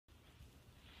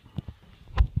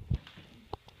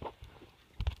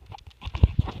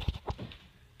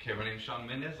Okay, my name is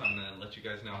Mendes. I'm going to let you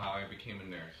guys know how I became a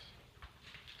nurse.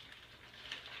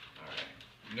 Alright,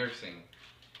 nursing.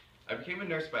 I became a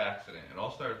nurse by accident. It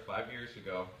all started 5 years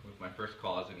ago with my first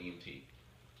call as an EMT.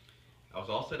 I was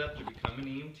all set up to become an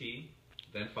EMT,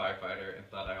 then firefighter, and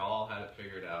thought I all had it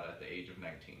figured out at the age of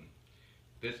 19.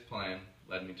 This plan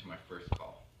led me to my first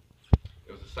call.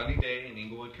 It was a sunny day in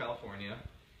Inglewood, California,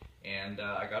 and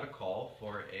I got a call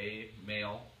for a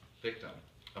male victim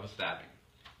of a stabbing.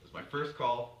 It was my first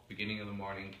call, beginning of the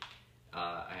morning.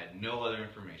 I had no other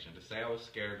information. To say I was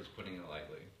scared was putting it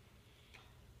lightly.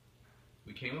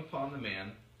 We came upon the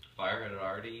man. Fire had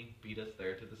already beat us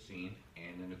there to the scene,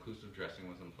 and an occlusive dressing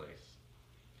was in place.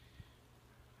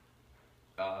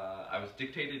 I was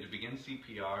dictated to begin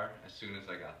CPR as soon as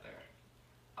I got there.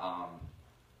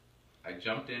 I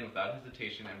jumped in without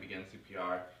hesitation and began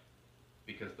CPR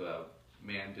because the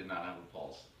man did not have a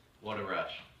pulse. What a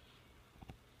rush.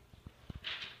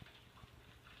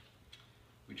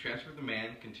 We transferred the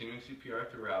man, continuing CPR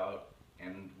throughout,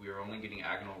 and we were only getting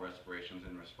agonal respirations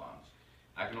in response.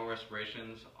 Agonal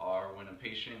respirations are when a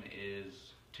patient is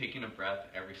taking a breath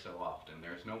every so often.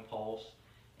 There's no pulse,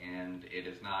 and it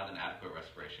is not an adequate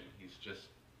respiration. He's just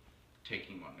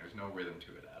taking one. There's no rhythm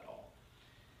to it at all.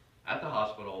 At the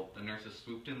hospital, the nurses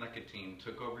swooped in like a team,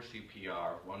 took over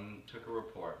CPR, one took a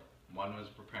report, one was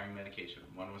preparing medication,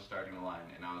 one was starting a line,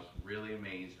 and I was really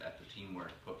amazed at the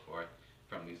teamwork put forth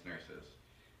from these nurses.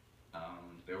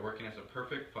 They're working as a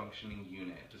perfect functioning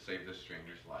unit to save this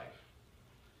stranger's life.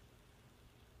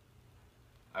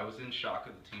 I was in shock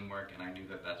at the teamwork, and I knew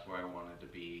that that's where I wanted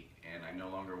to be, and I no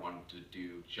longer wanted to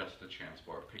do just the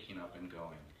transport, picking up and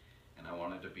going. And I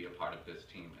wanted to be a part of this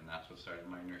team, and that's what started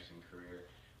my nursing career,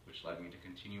 which led me to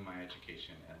continue my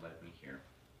education and led me here.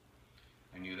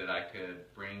 I knew that I could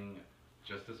bring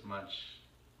just as much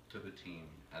to the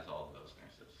team as all of those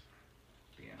nurses.